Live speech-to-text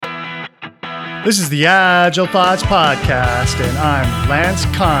This is the Agile Thoughts Podcast, and I'm Lance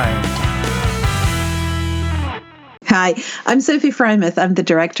Kind. Hi, I'm Sophie Frymouth. I'm the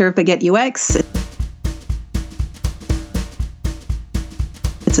director of Baguette UX.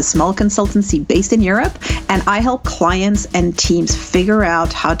 It's a small consultancy based in Europe, and I help clients and teams figure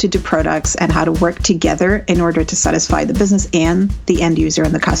out how to do products and how to work together in order to satisfy the business and the end user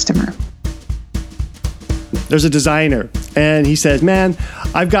and the customer. There's a designer, and he says, man,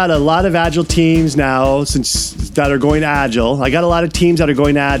 I've got a lot of Agile teams now that are going Agile. I got a lot of teams that are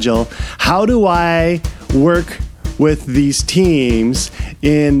going Agile. How do I work with these teams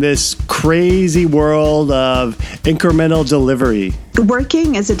in this crazy world of incremental delivery?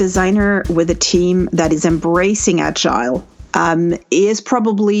 Working as a designer with a team that is embracing Agile is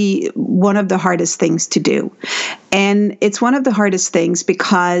probably one of the hardest things to do. And it's one of the hardest things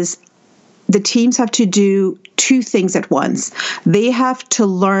because the teams have to do two things at once. They have to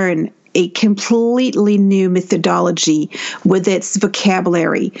learn a completely new methodology with its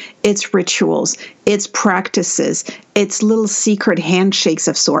vocabulary, its rituals, its practices, its little secret handshakes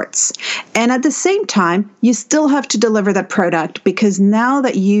of sorts. And at the same time, you still have to deliver that product because now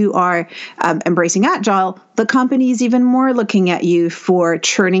that you are embracing Agile, the company is even more looking at you for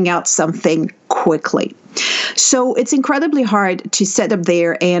churning out something quickly. So it's incredibly hard to set up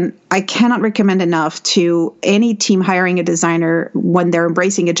there, and I cannot recommend enough to any team hiring a designer when they're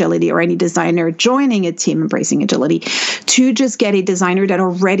embracing agility, or any designer joining a team embracing agility, to just get a designer that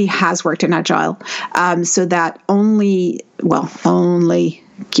already has worked in Agile, so that only,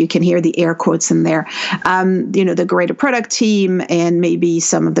 you can hear the air quotes in there, the greater product team and maybe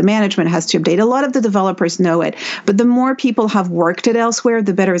some of the management has to update. A lot of the developers know it, but the more people have worked it elsewhere,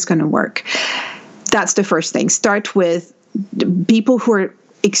 the better it's going to work. That's the first thing. Start with people who are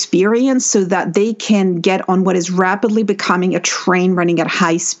experienced so that they can get on what is rapidly becoming a train running at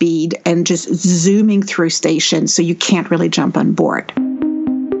high speed and just zooming through stations so you can't really jump on board.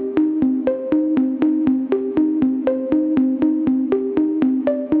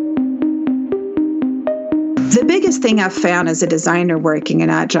 The biggest thing I've found as a designer working in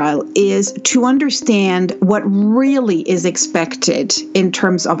Agile is to understand what really is expected in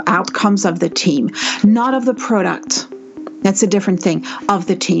terms of outcomes of the team, not of the product. That's a different thing, of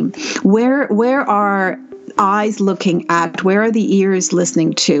the team. Where are eyes looking at? Where are the ears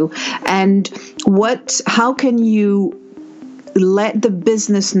listening to? And how can you let the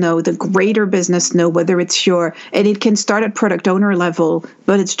business know, the greater business know, whether it's and it can start at product owner level,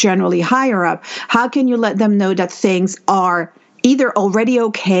 but it's generally higher up. How can you let them know that things are either already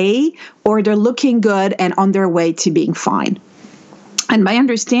okay or they're looking good and on their way to being fine? And by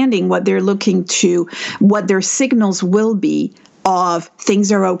understanding what they're looking to, what their signals will be of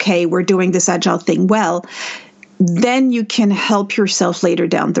things are okay, we're doing this Agile thing well, then you can help yourself later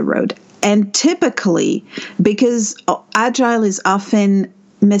down the road. And typically, because Agile is often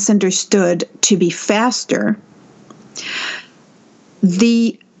misunderstood to be faster,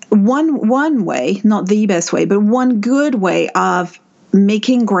 the one way, not the best way, but one good way of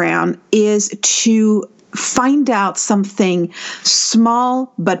making ground is to find out something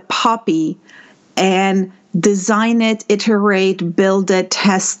small but poppy and design it, iterate, build it,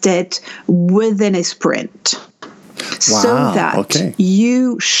 test it within a sprint. Wow, so that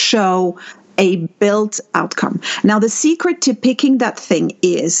you show a built outcome. Now, the secret to picking that thing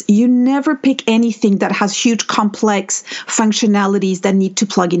is you never pick anything that has huge, complex functionalities that need to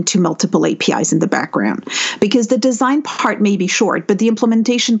plug into multiple APIs in the background, because the design part may be short, but the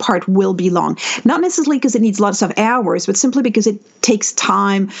implementation part will be long. Not necessarily because it needs lots of hours, but simply because it takes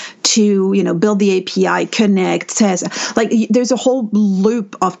time to, build the API, connect, test. There's a whole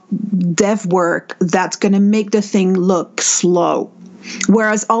loop of dev work that's going to make the thing look slow.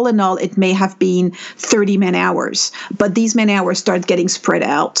 Whereas all in all, it may have been 30 man-hours, but these man-hours start getting spread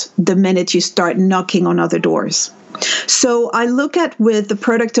out the minute you start knocking on other doors. So I look at with the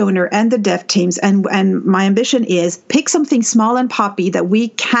product owner and the dev teams, and my ambition is pick something small and poppy that we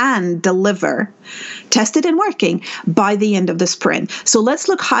can deliver, tested and working by the end of the sprint. So let's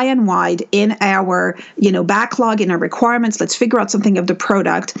look high and wide in our backlog, in our requirements. Let's figure out something of the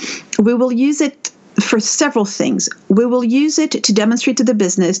product. We will use it for several things. We will use it to demonstrate to the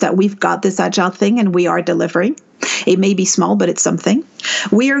business that we've got this Agile thing and we are delivering. It may be small, but it's something.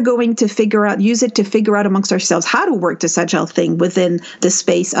 We are going to use it to figure out amongst ourselves how to work this Agile thing within the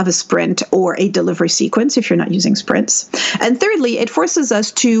space of a sprint or a delivery sequence if you're not using sprints. And thirdly, it forces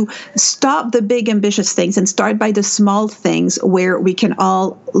us to stop the big ambitious things and start by the small things where we can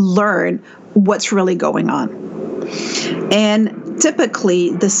all learn what's really going on. And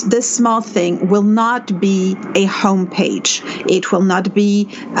typically, this small thing will not be a home page. It will not be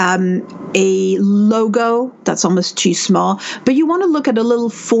a logo that's almost too small. But you want to look at a little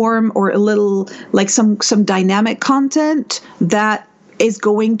form or a little, like some dynamic content that is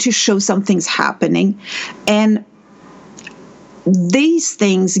going to show something's happening. And these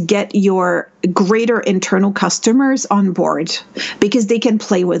things get your greater internal customers on board because they can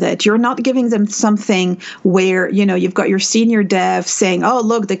play with it. You're not giving them something where, you've got your senior dev saying, oh,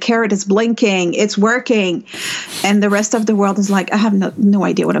 look, the carrot is blinking, it's working. And the rest of the world is like, I have no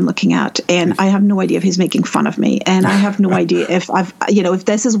idea what I'm looking at. And I have no idea if he's making fun of me. And I have no idea if if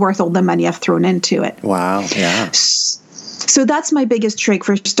this is worth all the money I've thrown into it. Wow. Yeah. So that's my biggest trick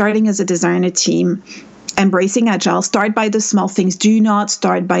for starting as a designer team. Embracing Agile, start by the small things. Do not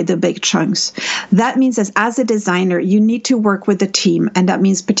start by the big chunks. That means as a designer, you need to work with the team. And that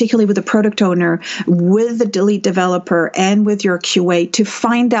means particularly with the product owner, with the lead developer, and with your QA to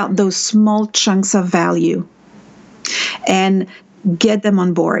find out those small chunks of value and get them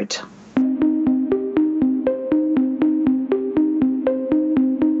on board.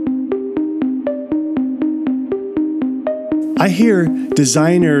 I hear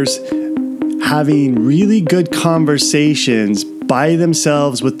designers having really good conversations by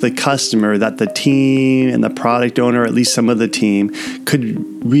themselves with the customer that the team and the product owner, or at least some of the team, could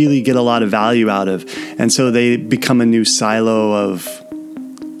really get a lot of value out of. And so they become a new silo of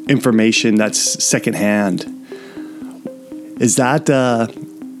information that's secondhand. Is that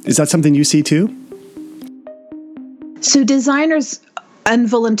something you see too? So designers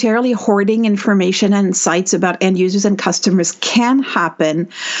involuntarily hoarding information and insights about end users and customers can happen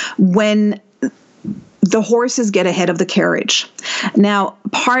when the horses get ahead of the carriage. Now,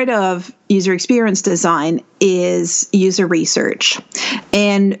 part of user experience design is user research.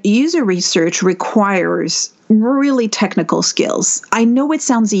 And user research requires really technical skills. I know it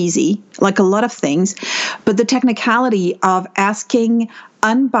sounds easy, like a lot of things, but the technicality of asking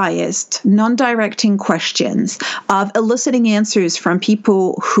unbiased, non-directing questions, of eliciting answers from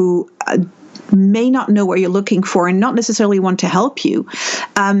people who may not know what you're looking for and not necessarily want to help you,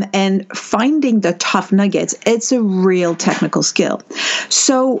 and finding the tough nuggets, it's a real technical skill.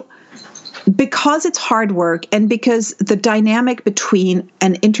 So because it's hard work and because the dynamic between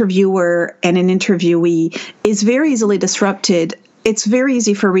an interviewer and an interviewee is very easily disrupted, it's very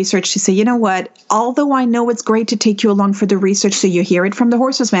easy for research to say, you know what, although I know it's great to take you along for the research so you hear it from the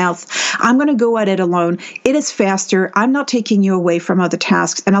horse's mouth, I'm going to go at it alone. It is faster. I'm not taking you away from other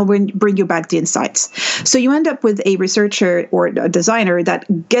tasks, and I'll bring you back the insights. So you end up with a researcher or a designer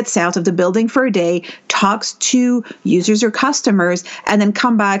that gets out of the building for a day, talks to users or customers, and then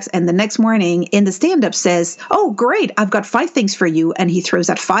comes back and the next morning in the stand-up says, oh, great, I've got 5 things for you. And he throws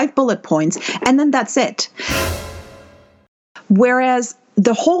out 5 bullet points, and then that's it. Whereas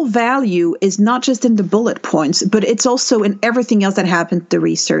the whole value is not just in the bullet points, but it's also in everything else that happened to the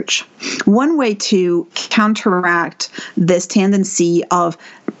research. One way to counteract this tendency of,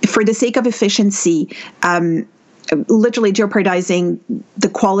 for the sake of efficiency, literally jeopardizing the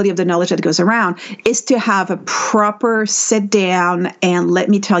quality of the knowledge that goes around, is to have a proper sit down and let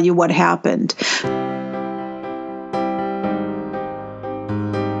me tell you what happened.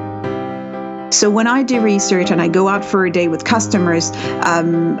 So when I do research and I go out for a day with customers,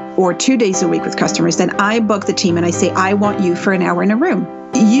 or 2 days a week with customers, then I book the team and I say, I want you for an hour in a room.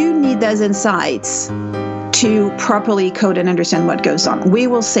 You need those insights to properly code and understand what goes on. We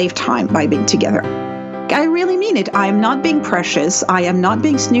will save time by being together. I really mean it. I am not being precious. I am not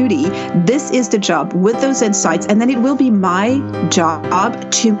being snooty. This is the job with those insights. And then it will be my job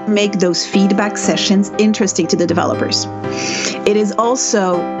to make those feedback sessions interesting to the developers. It is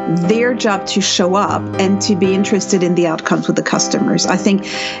also their job to show up and to be interested in the outcomes with the customers. I think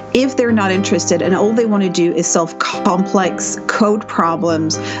if they're not interested and all they want to do is solve complex code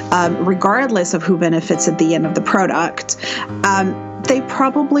problems, regardless of who benefits at the end of the product, they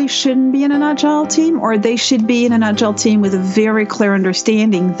probably shouldn't be in an Agile team, or they should be in an Agile team with a very clear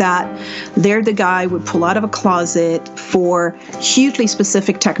understanding that they're the guy we pull out of a closet for hugely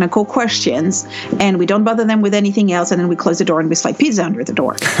specific technical questions, and we don't bother them with anything else, and then we close the door and we slide pizza under the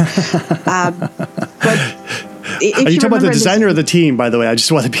door. But are you talking about the designer or the team, by the way? I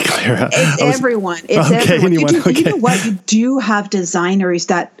just want to be clear. It's everyone. It's everyone. You know what? You do have designers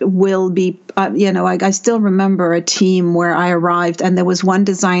that will be, I still remember a team where I arrived and there was one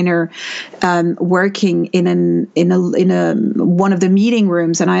designer working in one of the meeting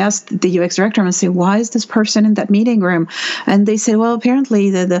rooms. And I asked the UX director, I said, why is this person in that meeting room? And they said, well, apparently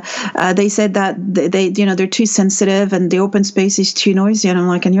they said that they're too sensitive and the open space is too noisy. And I'm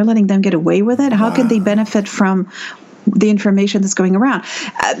like, and you're letting them get away with it? How can they benefit from the information that's going around.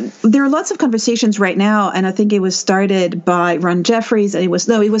 There are lots of conversations right now, and I think it was started by Ron Jeffries, and it was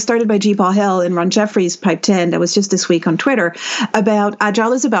started by G. Paul Hill and Ron Jeffries piped in. That was just this week on Twitter about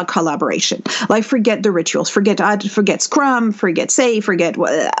Agile is about collaboration. Like, forget the rituals, forget Scrum, forget SAFe,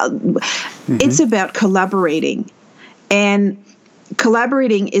 It's about collaborating, and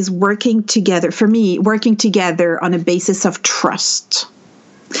collaborating is working together. For me, working together on a basis of trust.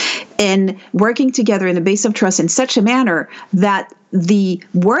 And working together in the base of trust in such a manner that the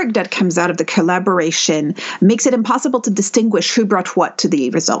work that comes out of the collaboration makes it impossible to distinguish who brought what to the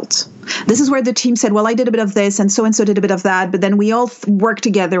result. This is where the team said, well, I did a bit of this and so did a bit of that, but then we all work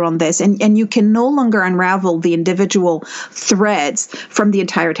together on this. And you can no longer unravel the individual threads from the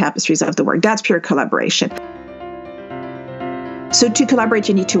entire tapestries of the work. That's pure collaboration. So to collaborate,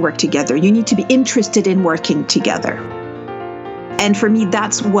 you need to work together. You need to be interested in working together. And for me,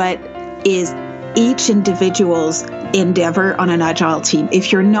 that's what is each individual's endeavor on an Agile team.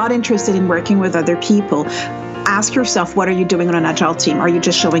 If you're not interested in working with other people, ask yourself, what are you doing on an Agile team? Are you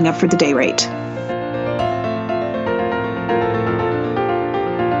just showing up for the day rate?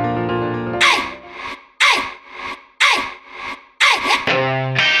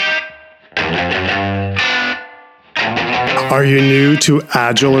 Are you new to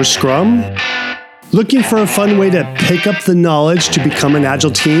Agile or Scrum? Looking for a fun way to pick up the knowledge to become an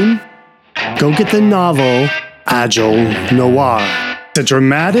Agile team? Go get the novel Agile Noir. It's a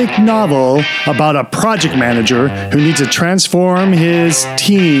dramatic novel about a project manager who needs to transform his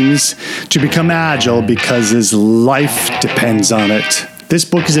teams to become Agile because his life depends on it. This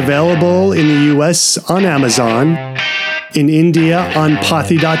book is available in the US on Amazon, in India on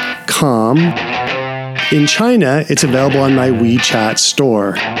Pothi.com. In China, it's available on my WeChat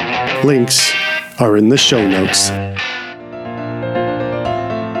store. Links are in the show notes.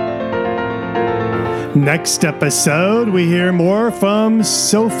 Next episode, we hear more from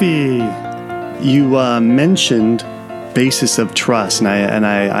Sophie. You mentioned basis of trust, and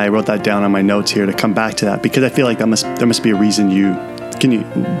I wrote that down on my notes here to come back to that because I feel like there must be a reason you. Can you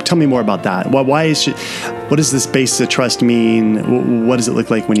tell me more about that? What does this basis of trust mean? What does it look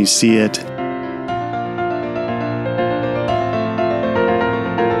like when you see it?